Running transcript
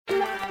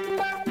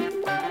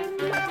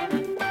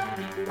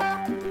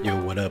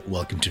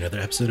welcome to another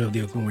episode of the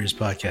Oakland Warriors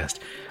podcast.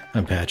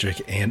 I'm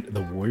Patrick, and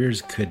the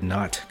Warriors could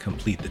not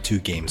complete the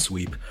 2-game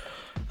sweep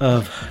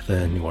of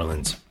the New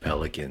Orleans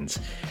Pelicans.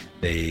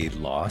 They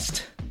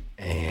lost,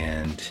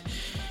 and,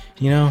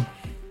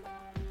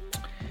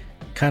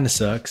 kind of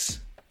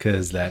sucks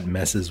because that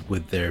messes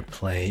with their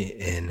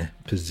play-in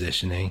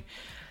positioning.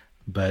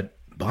 But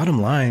bottom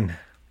line,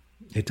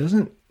 it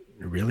doesn't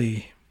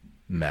really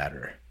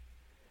matter.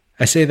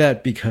 I say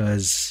that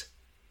because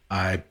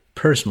I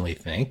personally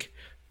think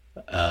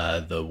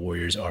the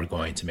Warriors are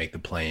going to make the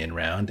play-in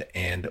round,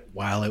 and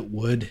while it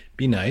would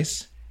be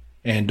nice,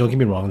 and don't get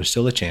me wrong, there's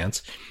still a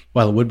chance,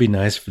 while it would be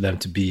nice for them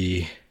to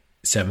be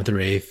 7th or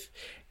 8th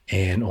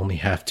and only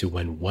have to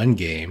win one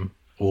game,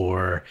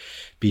 or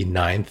be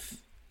 9th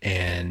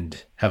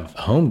and have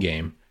a home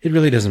game, it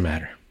really doesn't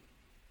matter.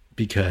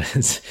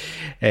 Because,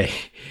 hey,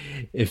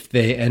 if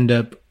they end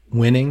up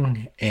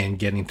winning and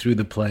getting through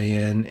the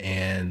play-in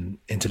and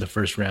into the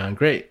first round,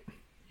 great.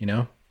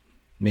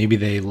 Maybe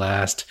they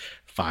last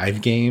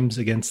 5 games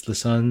against the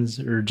Suns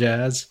or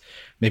Jazz.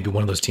 Maybe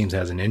one of those teams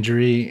has an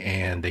injury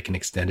and they can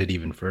extend it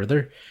even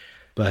further.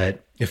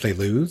 But if they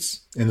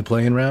lose in the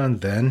play-in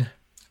round, then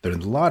they're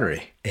in the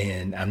lottery.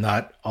 And I'm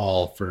not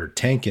all for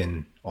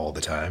tanking all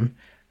the time.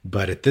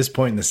 But at this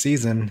point in the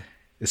season,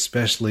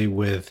 especially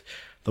with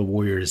the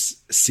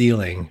Warriors'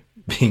 ceiling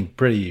being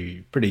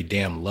pretty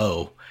damn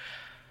low,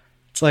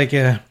 it's like,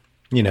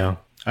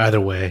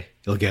 either way,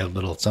 you'll get a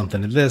little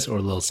something of this or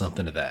a little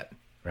something of that,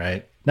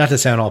 right? Not to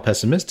sound all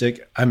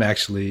pessimistic, I'm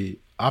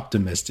actually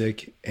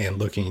optimistic and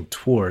looking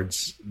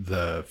towards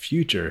the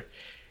future.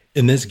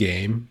 In this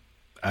game,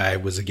 I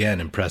was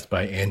again impressed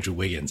by Andrew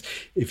Wiggins.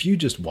 If you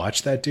just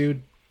watch that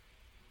dude,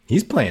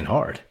 he's playing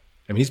hard.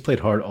 I mean, he's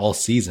played hard all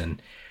season,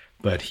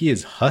 but he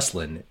is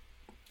hustling.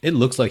 It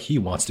looks like he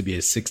wants to be a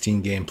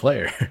 16-game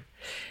player.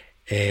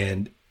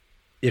 And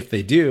if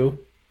they do,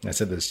 I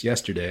said this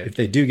yesterday, if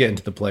they do get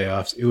into the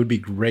playoffs, it would be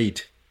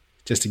great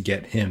just to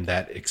get him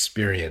that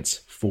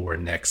experience for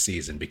next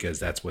season, because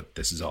that's what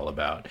this is all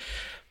about.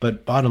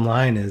 But bottom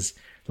line is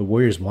the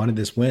Warriors wanted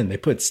this win. They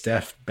put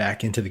Steph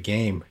back into the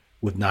game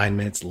with 9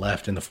 minutes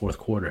left in the fourth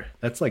quarter.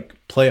 That's like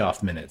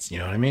playoff minutes, you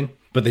know what I mean?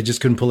 But they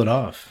just couldn't pull it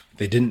off.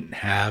 They didn't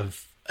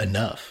have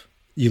enough.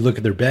 You look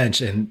at their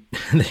bench and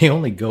they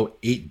only go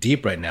 8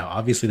 deep right now.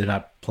 Obviously, they're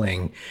not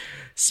playing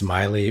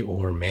Smiley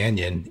or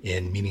Mannion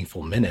in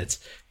meaningful minutes.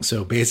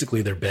 So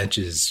basically their bench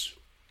is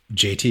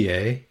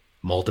JTA,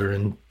 Mulder,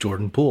 and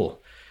Jordan Poole.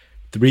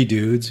 3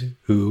 dudes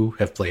who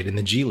have played in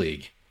the G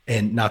League.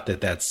 And not that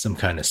that's some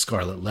kind of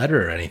scarlet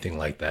letter or anything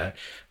like that,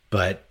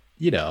 but,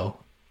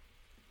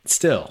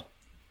 still,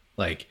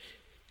 like,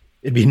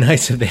 it'd be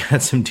nice if they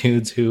had some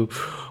dudes who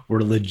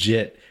were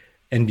legit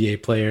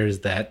NBA players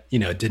that,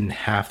 didn't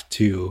have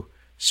to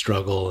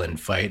struggle and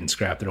fight and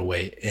scrap their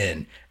way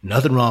in.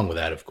 Nothing wrong with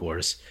that, of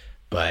course,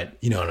 but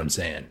you know what I'm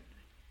saying.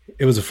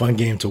 It was a fun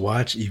game to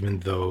watch, even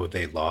though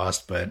they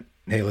lost, but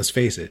hey, let's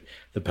face it,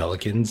 the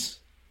Pelicans,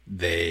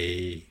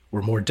 they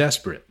were more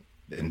desperate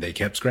and they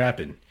kept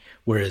scrapping.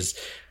 Whereas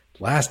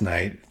last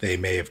night, they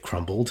may have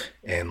crumbled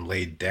and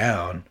laid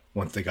down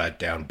once they got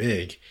down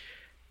big.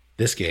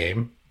 This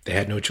game, they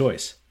had no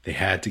choice. They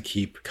had to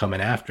keep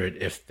coming after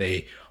it if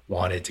they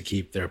wanted to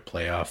keep their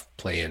playoff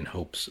play-in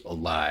hopes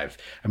alive.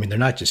 I mean, they're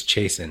not just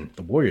chasing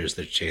the Warriors,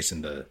 they're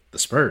chasing the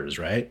Spurs,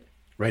 right?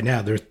 Right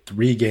now, they're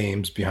 3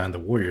 games behind the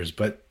Warriors,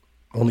 but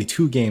only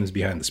 2 games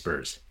behind the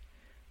Spurs.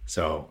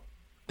 So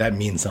that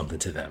means something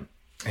to them.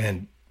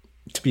 And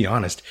to be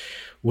honest,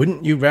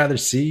 wouldn't you rather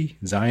see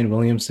Zion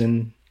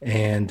Williamson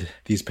and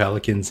these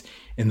Pelicans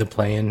in the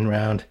play-in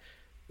round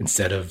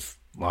instead of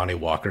Lonnie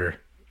Walker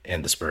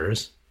and the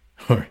Spurs?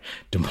 Or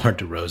DeMar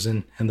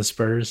DeRozan and the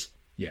Spurs?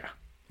 Yeah,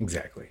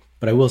 exactly.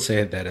 But I will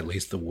say that at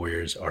least the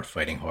Warriors are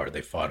fighting hard.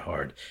 They fought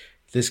hard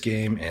this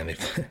game, and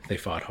they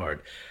fought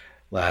hard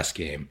last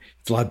game.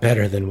 It's a lot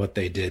better than what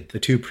they did the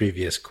 2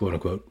 previous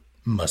quote-unquote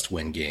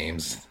must-win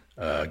games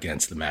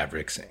against the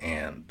Mavericks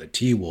and the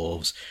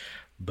T-Wolves.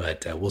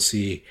 But we'll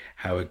see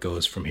how it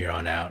goes from here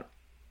on out.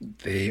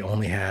 They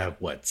only have,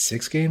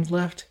 6 games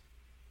left?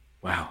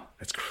 Wow,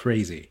 that's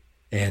crazy.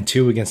 And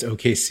 2 against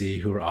OKC,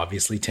 who are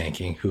obviously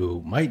tanking,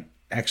 who might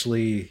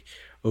actually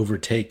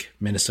overtake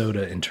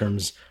Minnesota in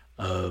terms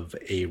of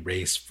a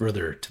race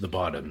further to the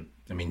bottom.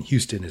 I mean,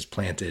 Houston is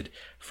planted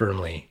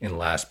firmly in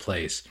last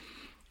place.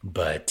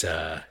 But,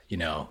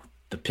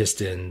 the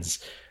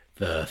Pistons,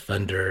 the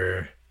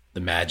Thunder, the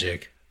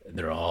Magic,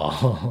 they're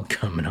all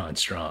coming on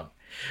strong.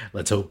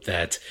 Let's hope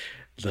that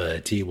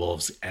the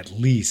T-Wolves at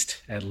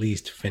least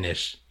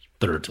finish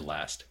 3rd to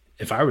last.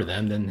 If I were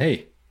them, then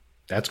hey,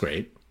 that's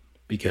great,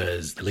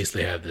 because at least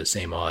they have the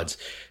same odds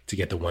to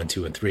get the 1,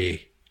 2, and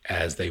 3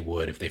 as they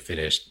would if they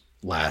finished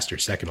last or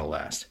second to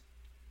last.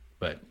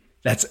 But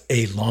that's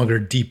a longer,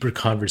 deeper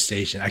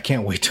conversation. I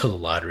can't wait till the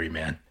lottery,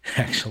 man.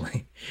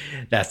 Actually,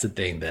 that's the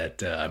thing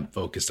that I'm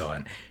focused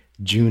on.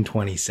 June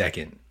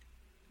 22nd.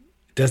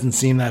 It doesn't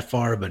seem that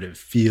far, but it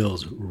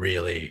feels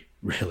really,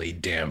 really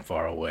damn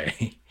far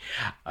away.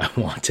 I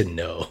want to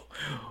know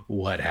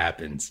what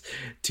happens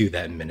to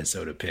that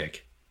Minnesota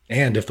pick.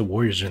 And if the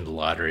Warriors are in the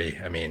lottery,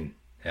 I mean,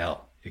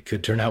 hell, it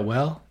could turn out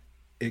well.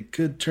 It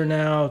could turn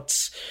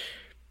out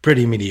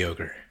pretty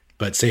mediocre.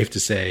 But safe to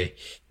say,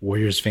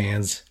 Warriors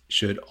fans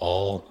should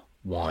all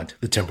want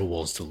the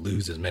Timberwolves to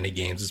lose as many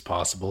games as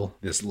possible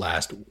this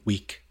last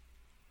week,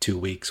 2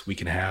 weeks,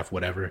 week and a half,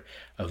 whatever,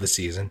 of the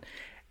season.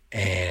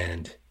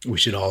 And we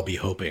should all be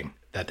hoping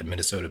that the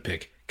Minnesota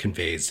pick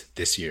conveys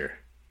this year,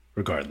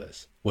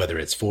 regardless, whether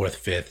it's 4th,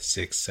 5th,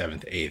 6th,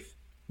 7th, 8th,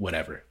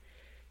 whatever.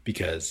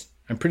 Because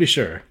I'm pretty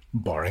sure,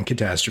 barring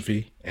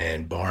catastrophe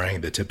and barring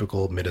the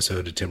typical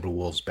Minnesota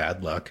Timberwolves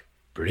bad luck,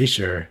 pretty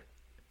sure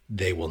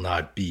they will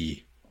not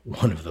be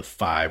one of the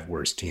 5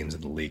 worst teams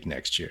in the league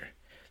next year.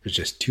 There's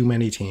just too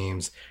many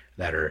teams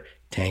that are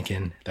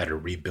tanking, that are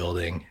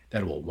rebuilding,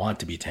 that will want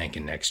to be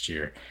tanking next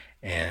year.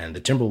 And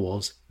the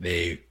Timberwolves,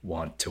 they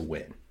want to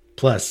win.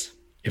 Plus,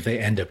 if they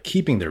end up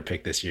keeping their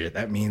pick this year,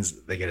 that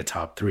means they get a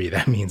top 3.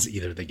 That means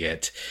either they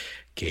get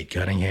Cade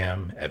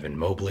Cunningham, Evan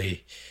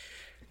Mobley,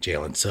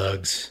 Jalen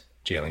Suggs,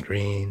 Jalen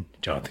Green,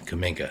 Jonathan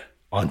Kuminga,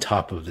 on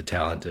top of the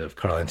talent of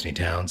Karl Anthony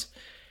Towns,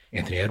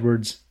 Anthony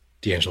Edwards,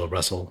 D'Angelo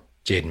Russell,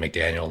 Jaden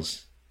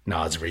McDaniels,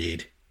 Naz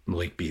Reid,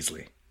 Malik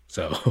Beasley.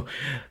 So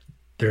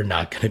they're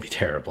not going to be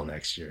terrible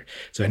next year.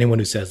 So anyone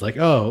who says like,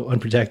 oh,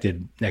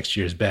 unprotected next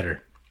year is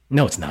better.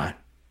 No, it's not.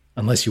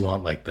 Unless you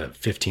want like the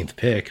 15th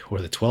pick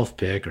or the 12th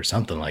pick or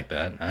something like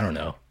that. I don't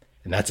know.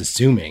 And that's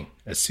assuming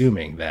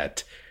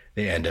that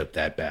they end up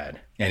that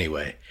bad.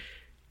 Anyway,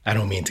 I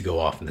don't mean to go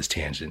off on this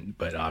tangent,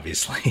 but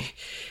obviously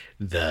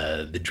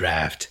the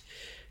draft,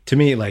 to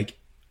me, like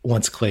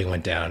once Clay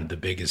went down, the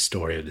biggest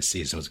story of the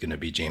season was going to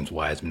be James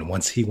Wiseman.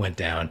 Once he went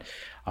down,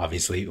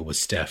 obviously it was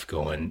Steph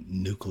going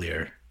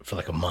nuclear for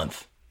like a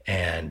month.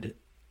 And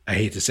I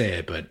hate to say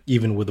it, but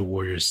even with the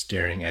Warriors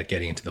staring at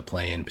getting into the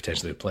play-in,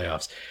 potentially the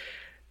playoffs,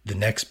 the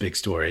next big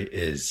story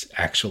is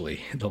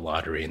actually the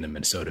lottery and the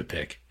Minnesota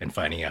pick and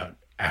finding out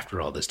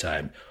after all this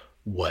time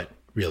what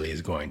really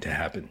is going to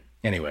happen.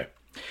 Anyway,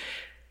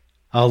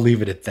 I'll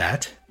leave it at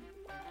that.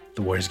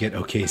 The Warriors get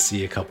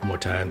OKC a couple more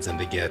times, and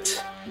they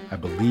get, I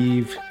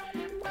believe,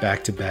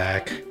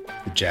 back-to-back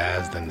the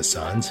Jazz, then the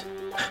Suns.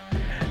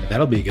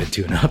 That'll be a good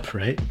tune-up,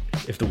 right?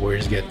 If the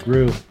Warriors get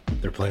through,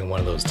 they're playing one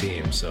of those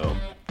teams, so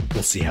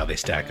we'll see how they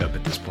stack up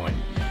at this point.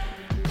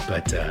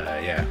 But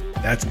yeah,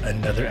 that's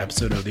another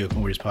episode of the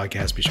Oakland Warriors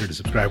podcast. Be sure to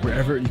subscribe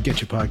wherever you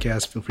get your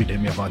podcasts. Feel free to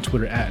hit me up on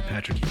Twitter at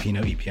Patrick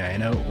Epino,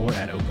 E-P-I-N-O, or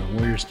at Oakland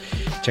Warriors.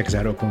 Check us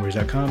out at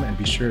oaklandwarriors.com, and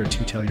be sure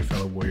to tell your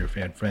fellow Warrior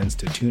fan friends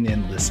to tune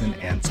in, listen,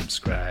 and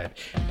subscribe.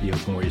 The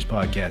Oakland Warriors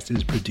podcast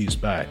is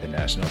produced by the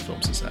National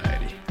Film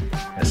Society.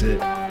 That's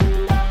it.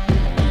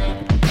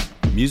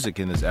 Music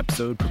in this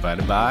episode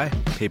provided by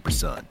Paper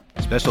Sun.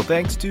 Special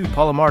thanks to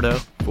Paul Amardo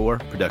for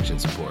production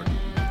support.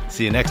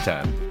 See you next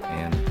time,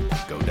 and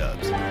go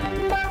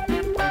Dubs.